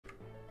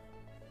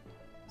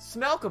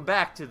Smelcome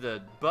back to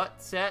the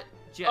butt set,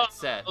 jet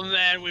set. Oh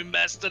man, we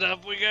messed it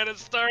up. We gotta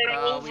start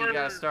over. We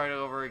gotta start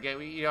over again.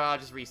 I'll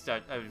just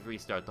restart. I'll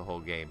restart the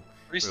whole game.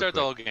 Restart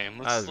the whole game.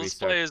 Let's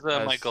play as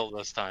Michael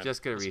this time.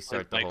 Just gonna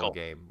restart the whole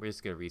game. We're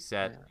just gonna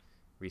reset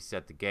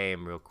the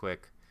game real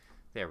quick.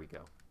 There we go.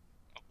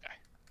 Okay.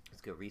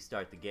 Let's go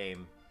restart the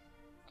game.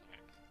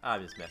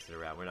 I'm just messing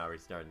around. We're not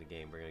restarting the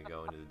game. We're gonna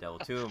go into the Devil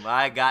Tomb.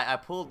 I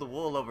pulled the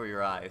wool over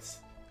your eyes.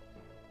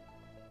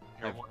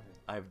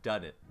 I've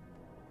done it.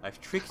 I've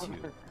tricked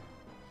you.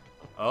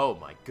 Oh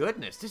my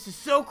goodness, this is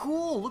so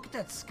cool! Look at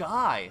that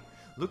sky.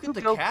 Look at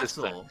the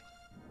castle.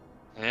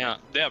 Yeah,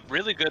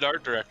 really good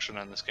art direction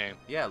on this game.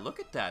 Yeah, look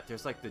at that.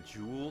 There's like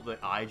the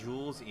eye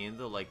jewels in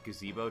the like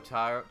gazebo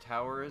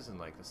towers and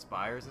like the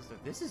spires and stuff.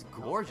 This is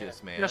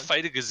gorgeous, man. You gonna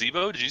fight a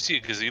gazebo? Did you see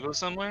a gazebo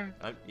somewhere?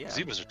 Yeah.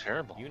 Gazebos are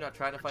terrible. You not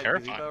trying to fight a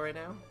gazebo right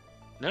now?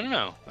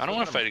 No. I don't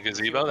want to fight a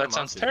gazebo. That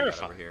sounds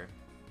terrifying. Here.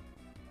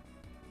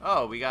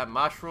 Oh, we got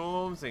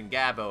mushrooms and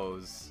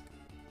gabbos.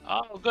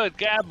 Oh, good.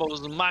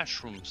 Gabbos and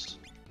mushrooms.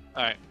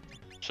 Alright,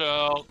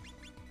 so...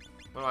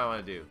 What do I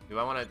want to do? Do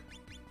I want to...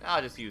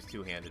 I'll just use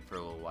two-handed for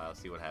a little while,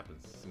 see what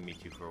happens.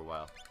 Meet you for a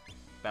while.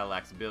 Battle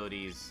axe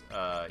abilities.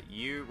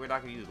 We're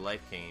not going to use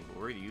life cane, but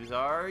we're going to use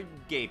our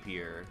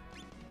gapier.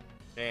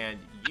 And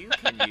you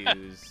can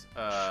use...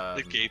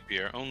 the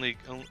gapier. Only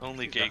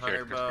gay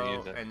characters can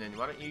use it. And then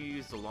why don't you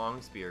use the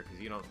long spear,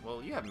 because you don't...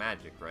 Well, you have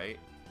magic, right?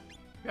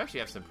 You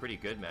actually have some pretty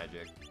good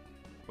magic.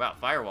 Wow,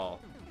 firewall.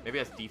 Maybe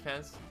that's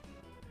defense?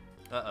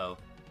 Uh-oh.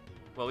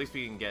 Well, at least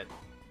we can get...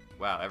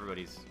 Wow,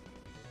 everybody's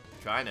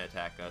trying to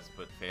attack us,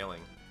 but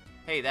failing.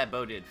 Hey, that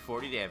bow did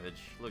 40 damage.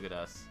 Look at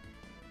us.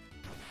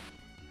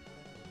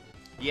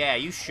 Yeah,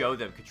 you show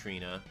them,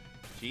 Katrina.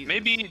 Jesus.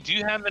 Maybe, do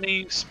you have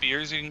any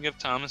spears you can give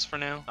Thomas for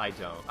now? I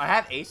don't. I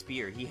have a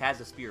spear. He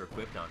has a spear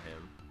equipped on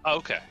him. Oh,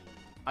 okay.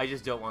 I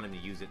just don't want him to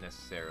use it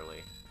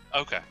necessarily.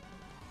 Okay.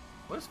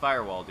 What does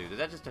Firewall do? Does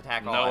that just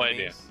attack all enemies?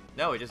 No idea.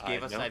 No, it just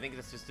gave us... I think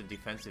that's just a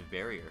defensive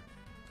barrier.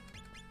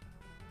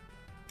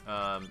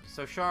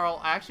 So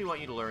Charles, I actually want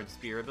you to learn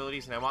spear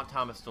abilities, and I want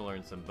Thomas to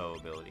learn some bow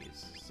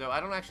abilities. So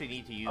I don't actually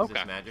need to use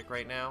this magic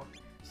right now.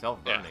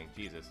 Self-burning,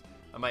 Jesus.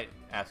 I might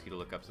ask you to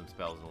look up some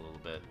spells in a little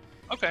bit.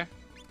 Okay.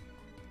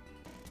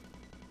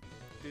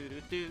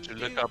 To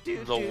look up the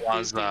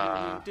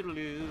Waza.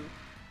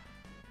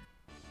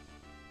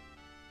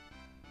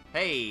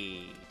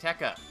 Hey,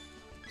 tech up.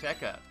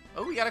 Tech up.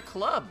 Oh, we got a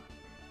club.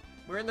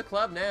 We're in the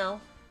club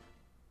now.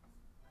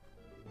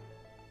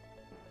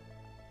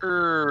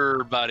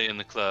 Everybody in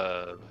the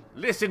club.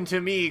 Listen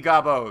to me,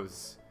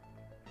 Gabbos.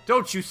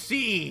 Don't you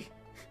see?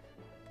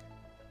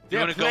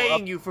 They're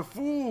playing you for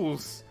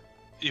fools.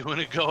 You want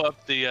to go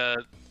up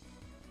the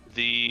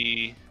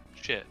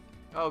shit.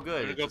 Oh,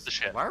 good. Go up the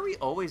shit. Why are we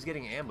always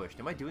getting ambushed?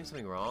 Am I doing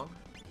something wrong?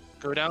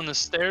 Go down the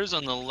stairs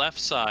on the left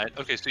side.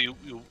 Okay, so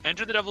you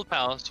enter the Devil's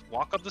Palace,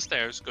 walk up the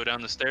stairs, go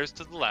down the stairs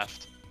to the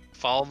left,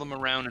 follow them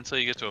around until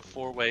you get to a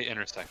four-way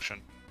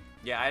intersection.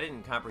 Yeah, I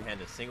didn't comprehend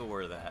a single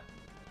word of that.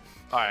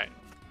 All right.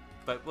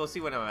 But we'll see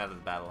when I'm out of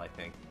the battle, I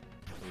think.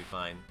 We'll be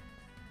fine.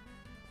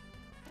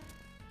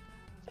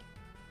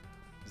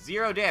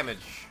 0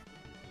 damage.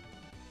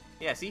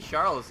 Yeah, see,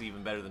 Charles is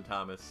even better than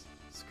Thomas.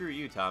 Screw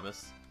you,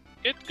 Thomas.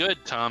 Get good,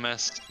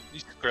 Thomas.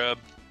 You scrub.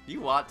 You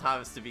want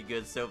Thomas to be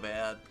good so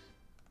bad.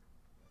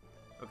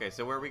 Okay,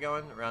 so where are we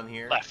going? Around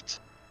here?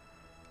 Left.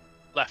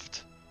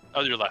 Left.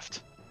 Oh, you're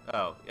left.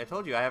 Oh, I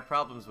told you I have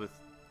problems with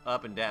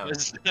up and down.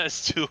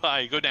 That's too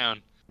high. Go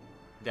down.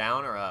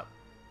 Down or up?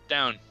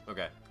 Down.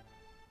 Okay.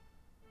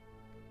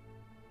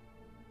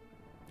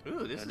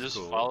 Ooh, this is just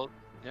cool.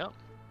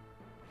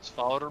 Just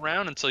follow it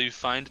around until you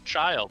find a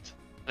child.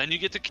 Then you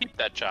get to keep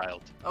that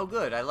child. Oh,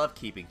 good. I love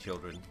keeping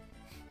children.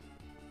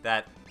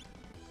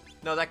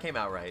 No, that came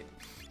out right.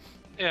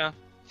 Yeah.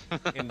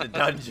 In the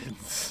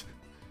dungeons.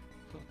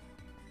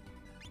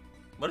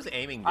 What does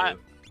aiming do?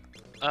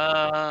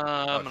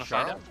 I'm gonna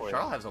find out for you.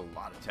 Charles has a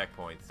lot of tech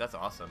points. That's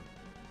awesome.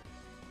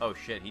 Oh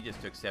shit, he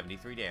just took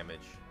 73 damage.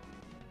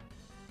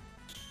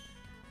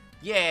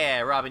 Yeah,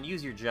 Robin,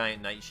 use your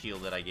giant night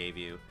shield that I gave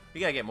you. We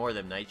gotta get more of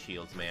them night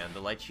shields, man. The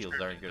light shields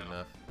aren't good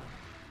enough.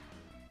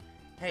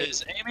 Hey,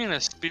 is aiming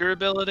a spear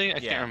ability? I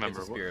can't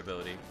remember. It's a spear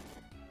ability.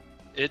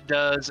 It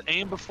does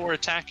aim before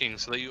attacking,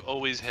 so that you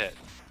always hit.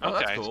 Oh,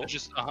 okay, that's cool. so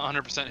just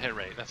 100% hit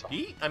rate. That's all.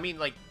 He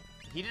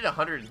did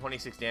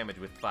 126 damage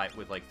with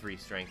like 3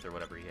 strength or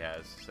whatever he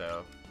has.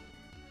 So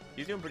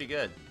he's doing pretty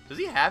good. Does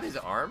he have his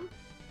arm?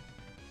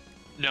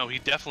 No, he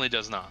definitely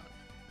does not.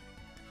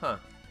 Huh.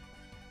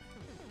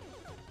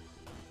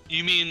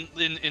 You mean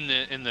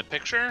in the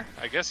picture?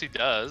 I guess he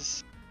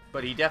does.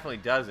 But he definitely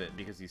doesn't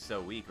because he's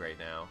so weak right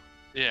now.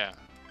 Yeah.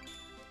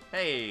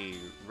 Hey,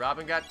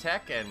 Robin got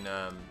tech and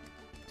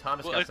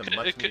Thomas got some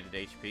much needed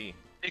HP.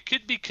 It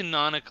could be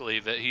canonically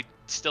that he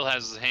still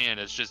has his hand.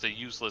 It's just a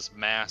useless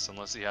mass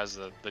unless he has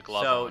the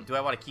glove on. So, do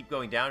I want to keep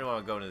going down or do I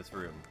want to go into this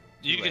room?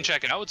 You can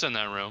check out what's in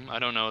that room. I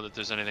don't know that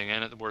there's anything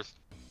in it worth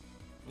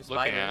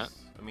looking at.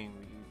 I mean,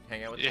 we can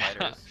hang out with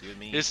spiders. You and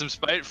me. There's some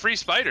free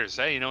spiders.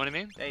 Hey, you know what I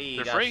mean? Hey,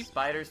 they're got free.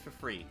 Spiders for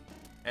free.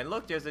 And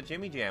look, there's a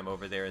Jimmy Jam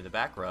over there in the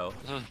back row.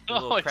 A Oh,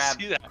 little I crab,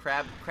 see that.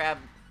 crab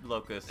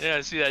locust. Yeah,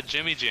 I see that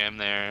Jimmy Jam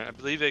there. I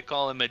believe they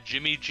call him a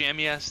Jimmy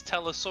Jamias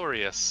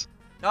Telesaurus.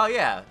 Oh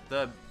yeah,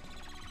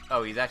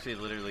 oh, he's actually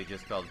literally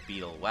just called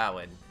Beetle. Wow,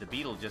 and the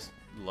Beetle just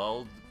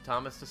lulled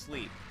Thomas to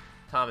sleep.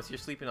 Thomas, you're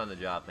sleeping on the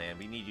job, man.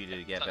 We need you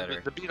to get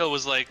better. The beetle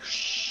was like,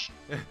 shh.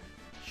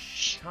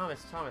 Shh.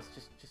 Thomas,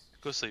 just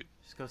Go sleep.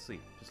 Just go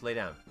sleep. Just lay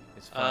down.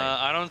 It's fine.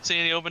 I don't see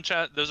any open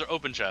chest. Those are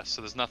open chests,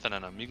 so there's nothing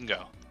in them. You can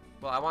go.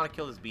 Well, I want to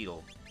kill this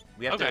beetle.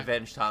 We have to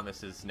avenge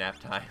Thomas's nap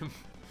time.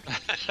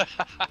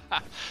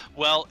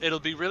 Well, it'll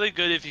be really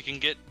good if you can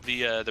get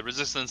the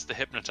resistance to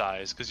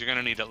hypnotize, because you're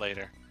gonna need it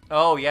later.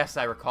 Oh yes,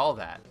 I recall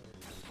that.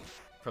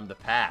 From the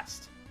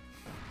past.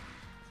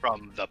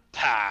 From the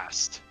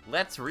past.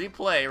 Let's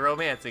replay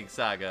Romancing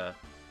Saga.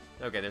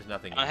 Okay, there's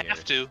nothing in here. I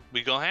have to.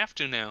 We gonna have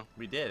to now.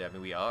 We did. I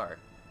mean, we are.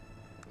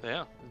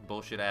 Yeah.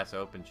 Bullshit ass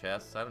open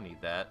chests. I don't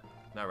need that.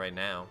 Not right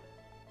now.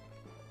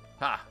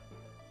 Ha!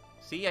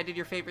 See, I did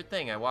your favorite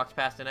thing. I walked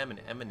past an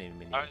enemy.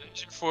 Alright,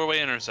 there's your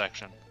four-way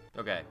intersection.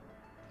 Okay.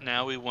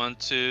 Now we want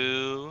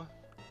to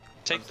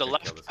take the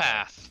left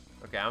path.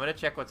 Okay, I'm gonna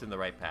check what's in the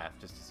right path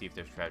just to see if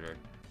there's treasure.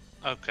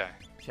 Okay.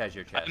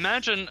 Treasure chest.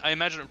 I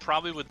imagine it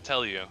probably would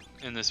tell you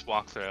in this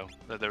walkthrough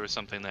that there was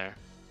something there.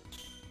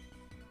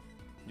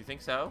 You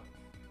think so?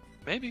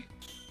 Maybe.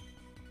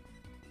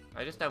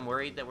 I'm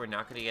worried that we're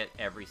not gonna get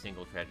every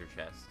single treasure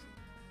chest.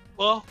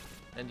 Well.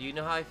 And do you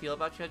know how I feel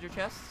about treasure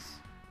chests?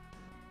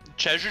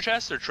 Treasure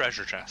chests or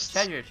treasure chests?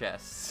 Treasure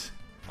chests.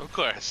 Of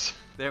course.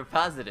 They're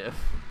positive.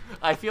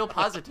 I feel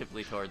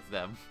positively towards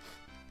them.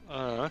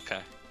 Oh,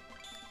 okay.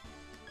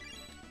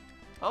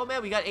 Oh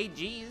man, we got 8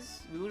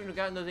 Gs. We wouldn't have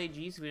gotten those 8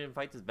 Gs if we didn't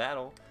fight this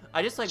battle.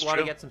 I just want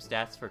to get some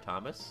stats for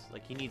Thomas.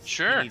 Like he needs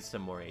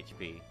some more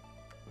HP.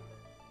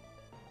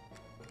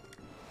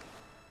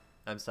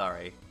 I'm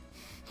sorry.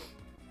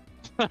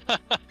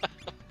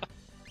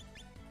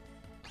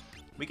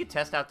 We could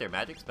test out their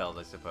magic spells,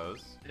 I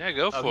suppose. Yeah,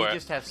 go for it. We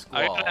just have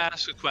Squall. I gotta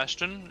ask a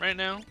question right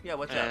now. Yeah,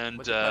 what's up? And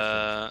what's your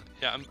question?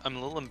 yeah, I'm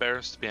a little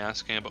embarrassed to be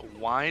asking it, but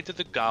why do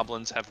the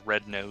goblins have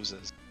red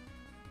noses?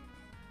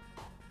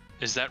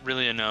 Is that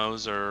really a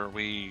nose, or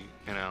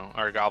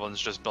are goblins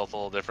just built a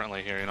little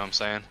differently here? You know what I'm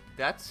saying?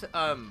 That's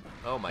oh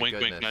my wink,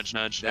 goodness. Wink, nudge,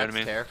 nudge. That's You know what I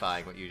mean?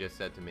 terrifying. What you just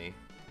said to me.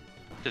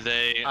 Do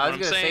they? I was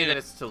gonna say that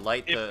it's to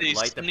light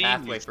the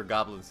pathway for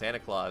Goblin Santa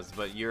Claus,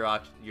 but you're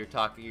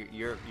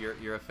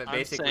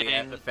basically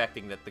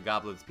affecting that the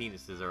goblins'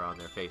 penises are on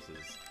their faces.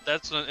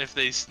 That's when, if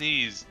they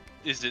sneeze,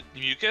 is it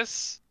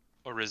mucus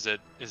or is it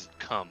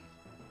cum?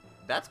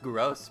 That's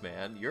gross,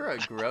 man. You're a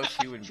gross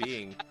human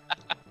being.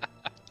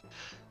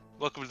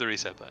 Welcome to the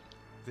reset button.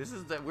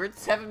 We're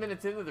 7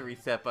 minutes into the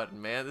reset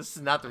button, man. This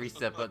is not the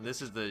reset button.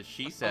 This is the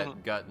she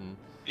said button.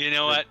 You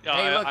know what?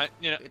 Hey, look,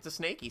 it's a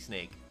snaky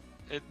snake.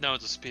 No,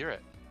 it's a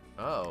spirit.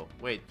 Oh,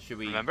 wait, should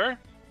we... Remember?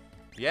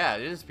 Yeah,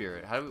 it is a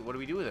spirit. What do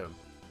we do with him?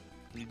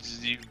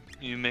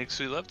 You make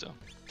sweet love to him.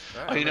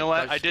 Right, oh, you know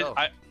what?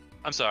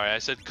 I'm sorry. I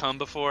said cum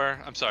before.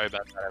 I'm sorry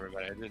about that,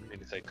 everybody. I didn't mean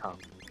to say cum.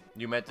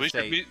 You meant to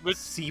say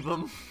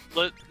sebum?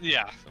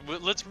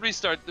 Let's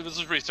restart. Let's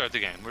just restart the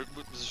game.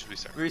 Let's just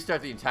restart.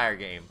 Restart the entire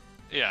game.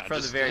 Yeah,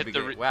 from the very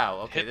beginning. Wow.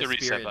 Okay, this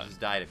spirit button. just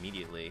died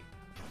immediately.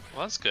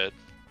 Well, that's good.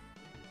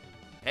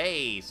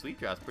 Hey, Sweet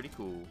Draw's pretty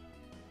cool.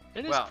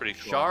 It is pretty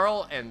cool.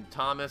 Charles and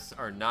Thomas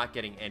are not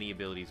getting any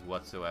abilities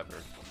whatsoever.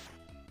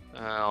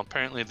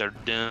 Apparently they're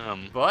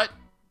dumb. But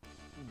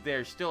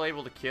they're still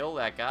able to kill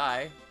that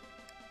guy.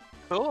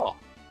 Cool.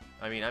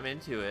 I mean, I'm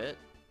into it.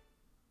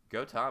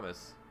 Go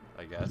Thomas,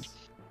 I guess.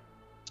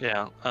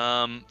 Yeah.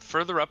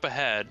 Further up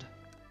ahead,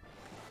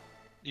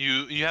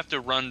 you have to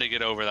run to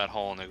get over that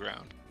hole in the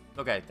ground.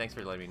 Okay, thanks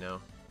for letting me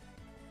know.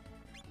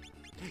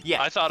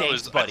 Yeah, I thought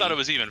it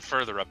was even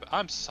further up.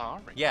 I'm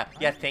sorry. Yeah,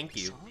 thank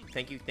you.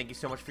 Thank you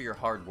so much for your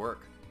hard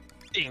work.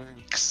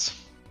 Thanks.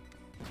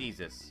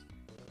 Jesus.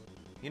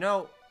 You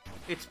know,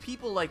 it's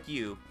people like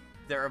you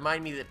that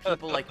remind me that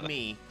people like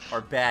me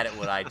are bad at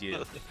what I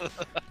do.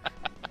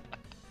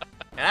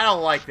 And I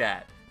don't like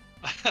that.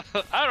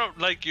 I don't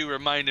like you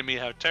reminding me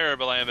how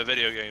terrible I am at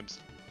video games.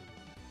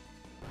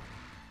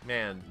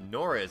 Man,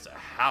 Nora's a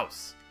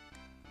house.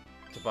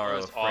 To borrow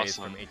a phrase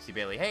awesome. from H.C.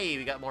 Bailey. Hey,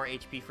 we got more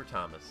HP for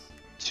Thomas.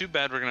 Too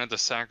bad we're gonna have to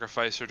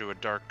sacrifice her to a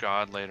dark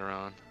god later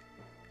on.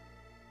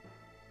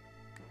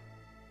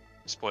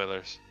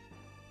 Spoilers.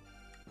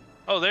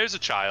 Oh, there's a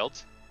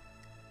child.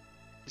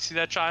 You see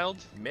that child?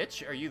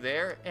 Mitch, are you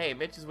there? Hey,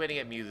 Mitch is waiting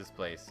at Muse's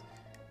place.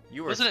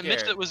 You were Wasn't scared. it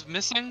Mitch that was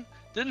missing?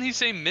 Didn't he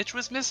say Mitch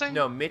was missing?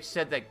 No, Mitch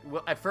said that.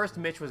 Well, at first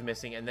Mitch was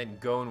missing, and then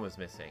Gone was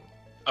missing.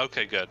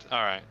 Okay, good.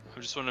 All right. I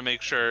just wanted to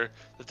make sure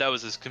that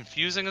was as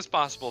confusing as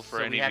possible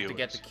for any viewers. So we have to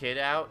get the kid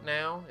out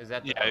now? Is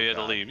that the... Yeah, you have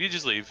to leave. You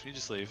just leave. You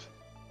just leave.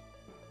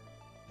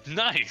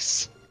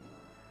 Nice!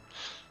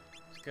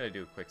 Just gonna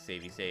do a quick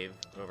savey save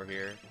over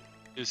here.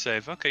 Do a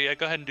save. Okay, yeah,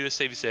 go ahead and do a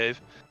savey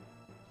save.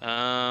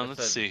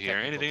 Let's see here.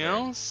 Anything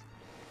else?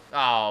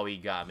 Oh, he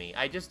got me.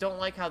 I just don't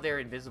like how they're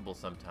invisible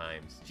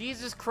sometimes.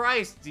 Jesus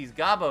Christ, these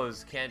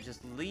Gabbos can't just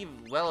leave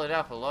well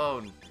enough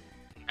alone.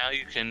 Now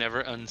you can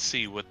never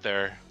unsee what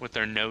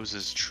their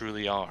noses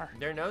truly are.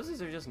 Their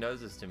noses are just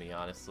noses to me,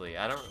 honestly.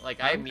 I don't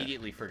like. I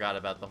immediately forgot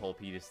about the whole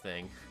penis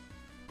thing.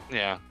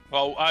 Yeah.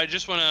 Well, I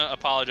just want to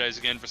apologize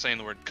again for saying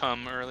the word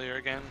 "cum" earlier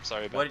again.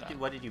 Sorry about that.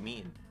 What did you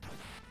mean?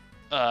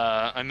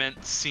 I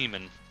meant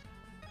semen.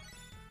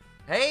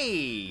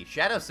 Hey,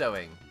 shadow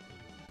sowing.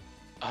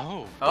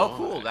 Oh. Oh, boy.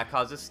 cool. That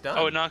causes stun.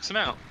 Oh, it knocks him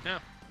out. Yeah.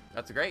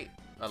 That's great.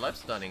 I love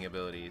stunning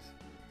abilities.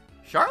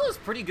 Charlotte's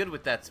pretty good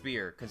with that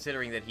spear,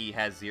 considering that he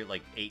has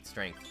like 8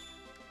 strength.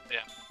 Yeah.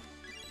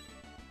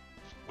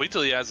 Wait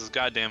till he has his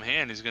goddamn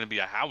hand. He's gonna be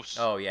a house.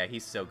 Oh yeah,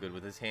 he's so good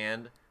with his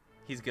hand.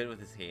 He's good with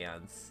his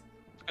hands.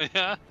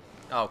 Yeah.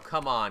 Oh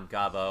come on,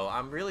 Gabbo.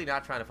 I'm really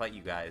not trying to fight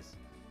you guys.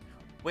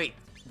 Wait,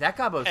 that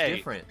Gabbo's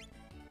different.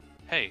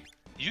 Hey,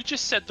 you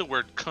just said the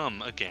word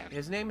 "cum" again.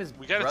 His name is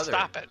We gotta Brother.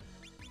 stop it.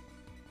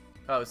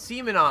 Oh,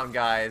 semen on,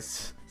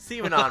 guys.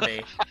 Semen on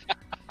me.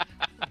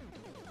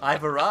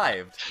 I've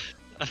arrived.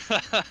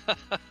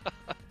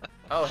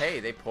 Oh,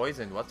 hey, they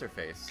poisoned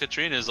what's-her-face.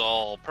 Katrina's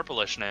all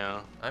purplish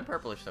now. I'm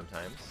purplish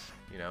sometimes,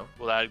 you know.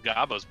 Well, that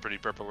Gabbo's pretty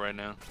purple right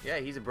now. Yeah,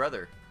 he's a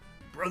brother.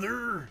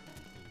 Brother!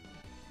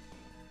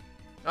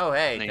 Oh,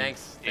 hey, Named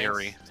thanks,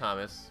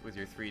 Thomas, with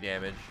your 3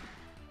 damage.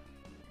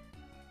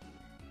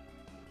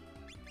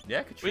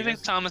 Yeah, Katrina. What do you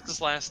think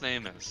Thomas's last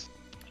name is?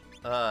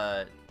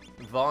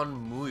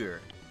 Von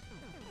Muir.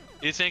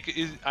 I think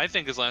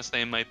his last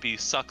name might be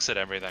Sucks at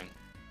Everything.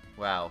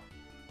 Wow.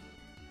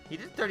 He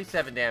did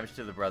 37 damage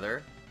to the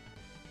brother.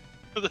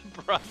 The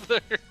brother.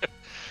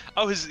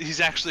 Oh,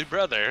 he's actually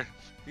brother.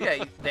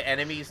 Yeah, the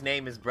enemy's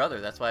name is Brother.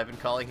 That's why I've been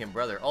calling him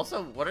Brother.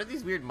 Also, what are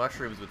these weird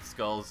mushrooms with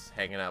skulls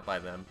hanging out by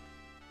them?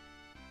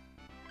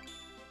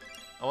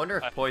 I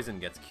wonder if poison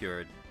gets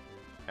cured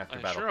after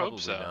I battle. sure hope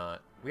Probably so.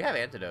 not. We have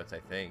antidotes, I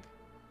think.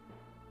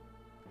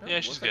 Oh,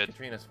 Yeah, she's looks like good.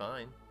 Katrina's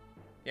fine.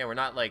 Yeah, we're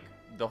not like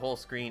the whole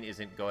screen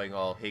isn't going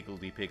all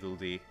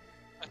higgledy-piggledy.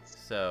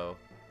 So,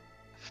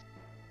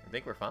 I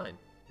think we're fine.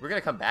 We're gonna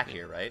come back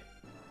here, right?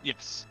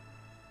 Yes.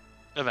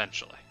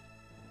 Eventually.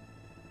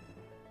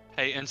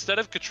 Hey, instead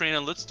of Katrina,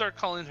 let's start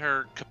calling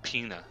her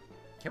Capina.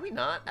 Can we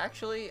not?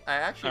 Actually, I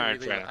actually All right,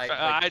 really... fair enough.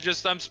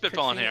 I'm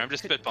spitballing here. I'm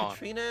just spitballing.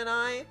 Katrina and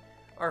I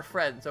are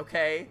friends,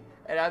 okay?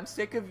 And I'm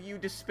sick of you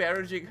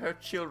disparaging her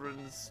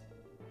children's.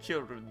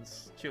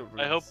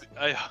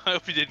 I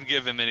hope you didn't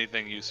give him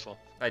anything useful.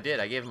 I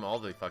did. I gave him all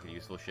the fucking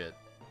useful shit.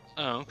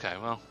 Oh, okay.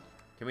 Well.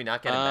 Can we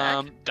not get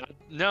him back?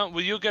 No.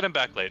 Well, you'll get him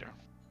back later.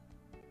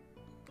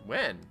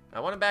 When?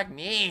 I want him back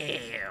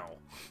now.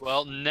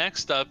 Well,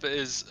 next up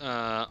is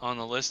on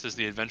the list is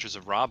the Adventures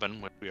of Robin,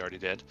 which we already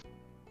did.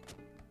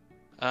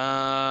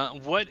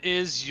 What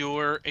is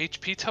your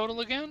HP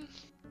total again?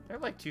 I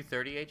have like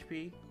 230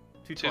 HP.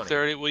 220.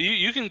 230. Well,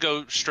 you can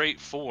go straight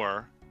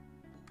for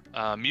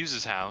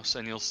Muse's house,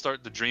 and you'll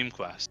start the Dream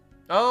Quest.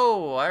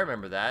 Oh, I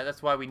remember that.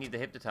 That's why we need the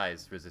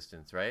hypnotize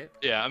resistance, right?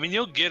 Yeah, I mean,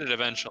 you'll get it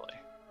eventually.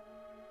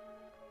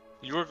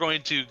 You're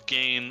going to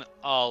gain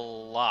a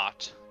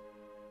lot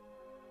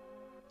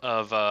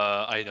of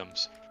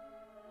items.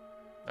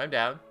 I'm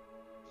down.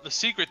 The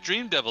secret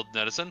Dream Devil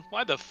medicine?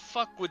 Why the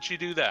fuck would she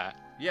do that?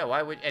 Yeah,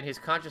 why would... And his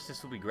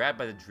consciousness will be grabbed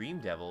by the Dream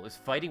Devil. Is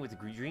fighting with the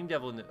Dream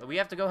Devil. We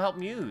have to go help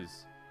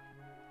Muse.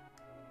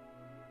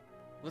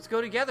 Let's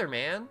go together,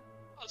 man.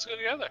 Let's go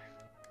together.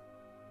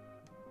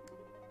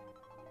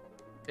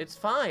 It's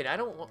fine. I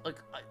don't want... Like,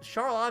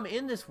 Charles, I'm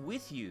in this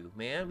with you,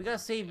 man. We gotta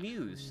save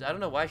Muse. I don't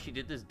know why she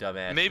did this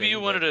dumbass Maybe thing, you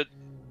wanted to...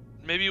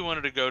 Maybe you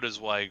wanted to go to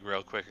Zweig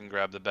real quick and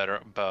grab the better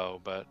bow,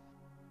 but...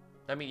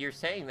 I mean, you're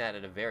saying that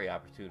at a very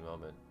opportune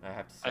moment, I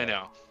have to say. I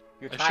know.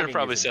 Your I should have timing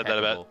probably is said that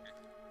about... impeccable.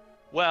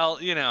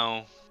 Well, you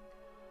know...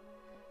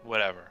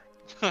 Whatever.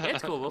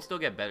 It's cool. We'll still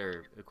get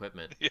better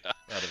equipment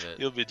out of it.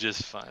 You'll be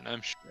just fine,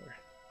 I'm sure.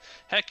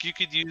 Heck, you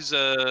could use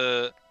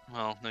a...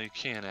 Well, no, you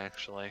can't,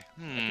 actually.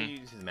 I could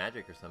use his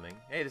magic or something.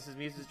 Hey, this is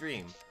Muse's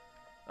dream.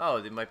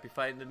 Oh, they might be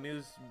fighting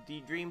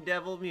the Dream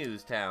Devil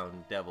Muse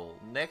Town Devil.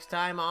 Next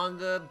time on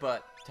the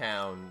Butt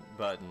Town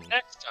button.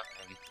 Next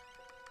time.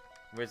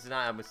 It's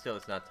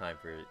not time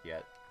for it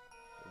yet.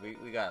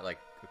 We got like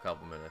a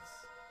couple minutes.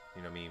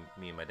 You know, me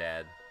and my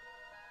dad.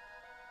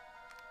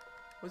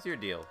 What's your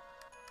deal?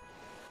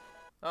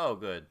 Oh,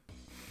 good.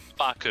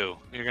 Baku.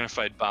 You're gonna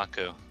fight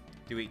Baku.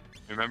 Do we...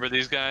 Remember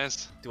these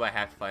guys? Do I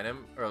have to fight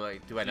him, or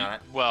like, do I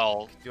not?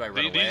 Well, do I run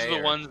away? These are the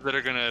or... ones that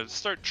are gonna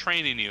start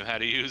training you how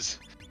to use,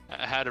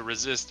 how to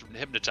resist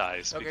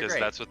hypnotize, Okay, because great.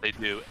 that's what they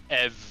do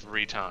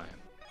every time.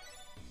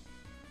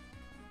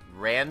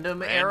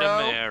 Random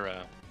Random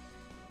arrow.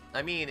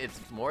 I mean, it's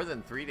more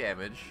than 3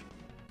 damage.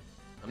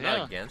 I'm Yeah.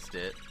 not against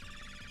it.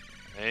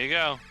 There you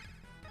go.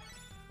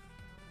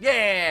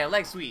 Yeah,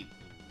 leg sweep.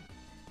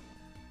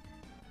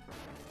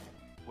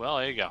 Well,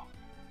 there you go.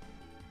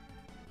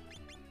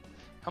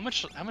 How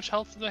much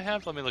health do they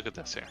have? Let me look at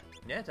this here.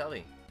 Yeah, tell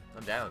me.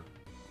 I'm down.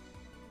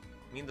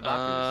 Me and the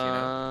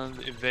Bakus,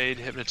 you know. Evade,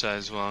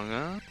 hypnotize,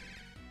 huh?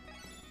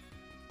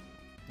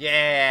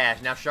 Yeah,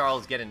 now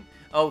Charles is getting...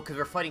 Oh, because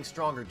we're fighting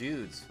stronger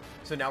dudes.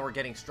 So now we're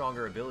getting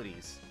stronger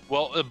abilities.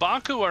 Well, the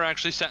Baku are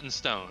actually set in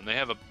stone. They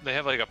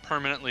have like a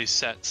permanently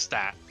set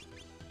stat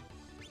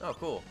Oh,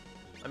 cool.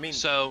 I mean,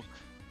 So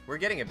we're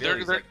getting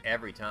abilities they're like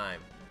every time.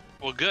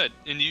 well, good,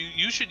 and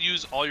you should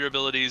use all your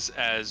abilities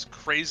as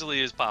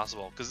crazily as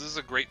possible, because this is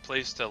a great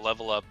place to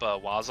level up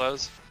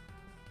Wazas.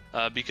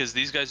 Because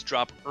these guys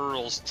drop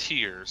Earl's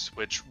Tears,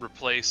 which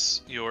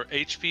replace your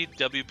HP,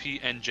 WP,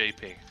 and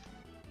JP.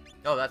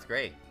 Oh, that's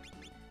great.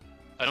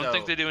 I don't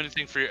think they do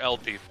anything for your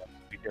LP.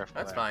 Be careful.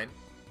 That's there. fine.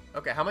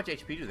 Okay, how much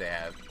HP do they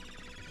have?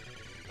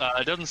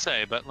 It doesn't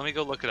say, but let me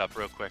go look it up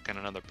real quick in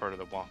another part of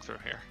the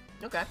walkthrough here.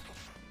 Okay.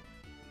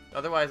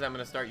 Otherwise, I'm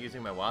gonna start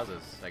using my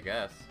Wazas, I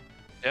guess.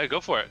 Yeah,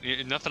 go for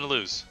it. Nothing to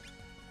lose.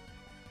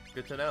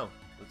 Good to know.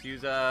 Let's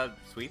use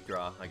Sweep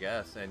Draw, I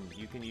guess, and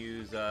you can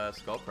use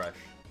Skull Crush.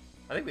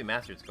 I think we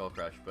mastered Skull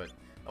Crush, but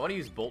I want to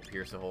use Bolt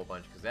Pierce a whole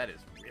bunch because that is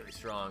really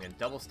strong, and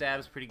Double Stab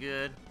is pretty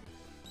good.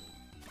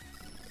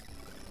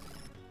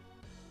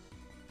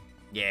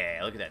 Yeah,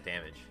 look at that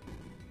damage.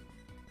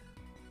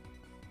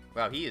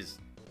 Wow, he is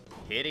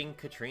hitting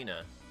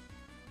Katrina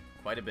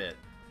quite a bit.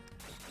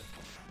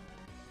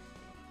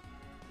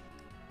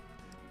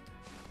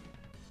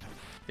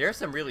 There are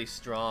some really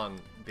strong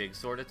big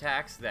sword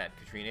attacks that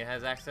Katrina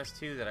has access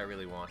to that I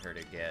really want her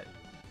to get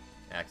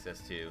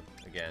access to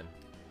again.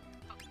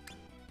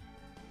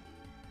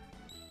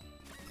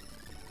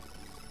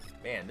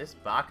 Man, this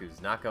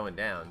Baku's not going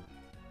down.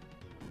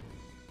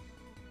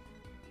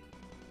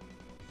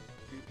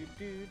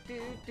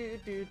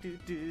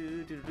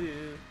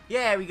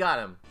 Yeah, we got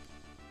him.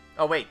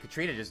 Oh wait,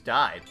 Katrina just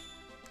died.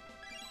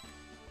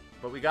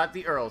 But we got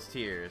the Earl's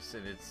Tears,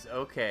 and it's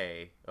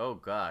okay. Oh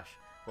gosh.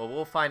 Well,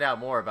 we'll find out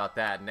more about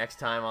that next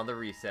time on the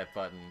reset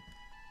button.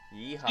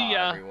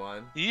 Yeehaw,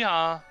 everyone.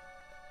 Yeehaw.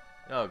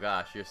 Oh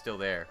gosh, you're still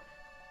there.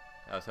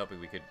 I was hoping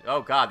we could...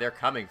 Oh god, they're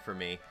coming for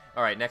me.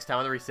 Alright, next time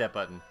on the reset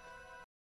button.